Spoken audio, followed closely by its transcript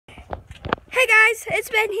Hey guys, it's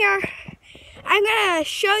Ben here. I'm gonna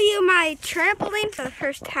show you my trampoline for the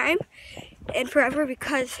first time in forever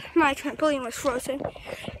because my trampoline was frozen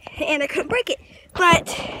and I couldn't break it.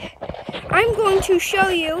 But I'm going to show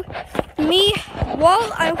you me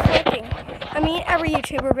while I'm flipping. I mean, every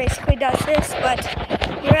YouTuber basically does this, but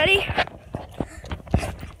you ready?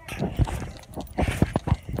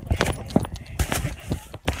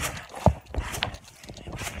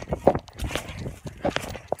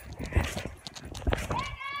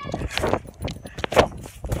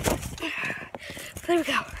 There we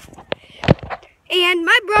go. And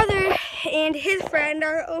my brother and his friend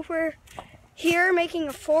are over here making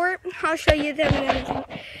a fort. I'll show you them and everything.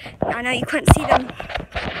 I know you couldn't see them.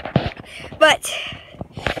 But,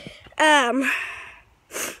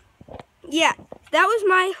 yeah, that was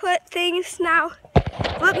my things. Now,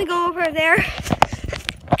 let me go over there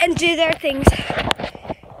and do their things.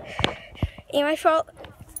 Ain't my fault.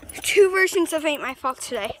 2 versions of Ain't My Fault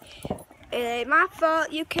today. It ain't my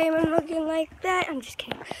fault you came in looking like that. I'm just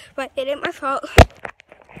kidding. But it ain't my fault.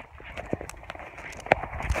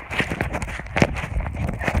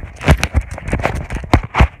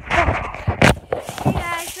 Hey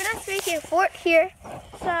guys, we're not making a fort here.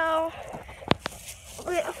 So,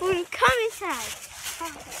 we come inside.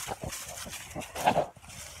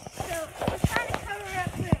 So, we're trying to cover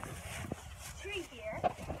up the tree here.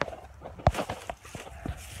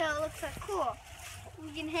 So it looks like cool. We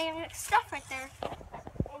can hang stuff right there.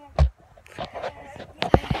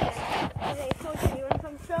 You want to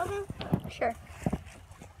come show them? Sure.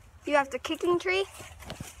 You have the kicking tree?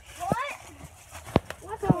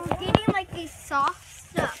 What? So we're getting like these soft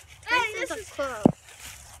stuff. This is close.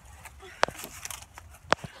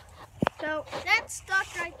 So that's stuck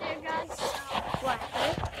right there, guys. So, what?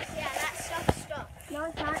 Yeah, that stuff's stuck. No,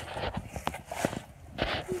 it's not.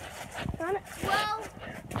 Well,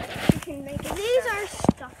 you can make it. These are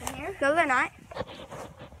stuck in here. No, they're not.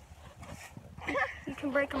 You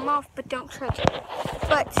can break them off, but don't touch it.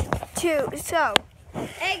 But so.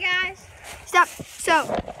 Hey guys. Stop. So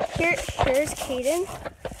here's Caden.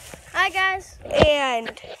 Hi guys.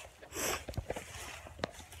 And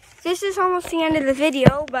this is almost the end of the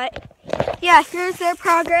video, but yeah, here's their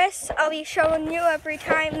progress. I'll be showing you every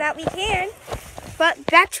time that we can. But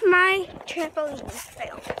back to my trampoline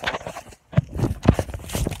fail.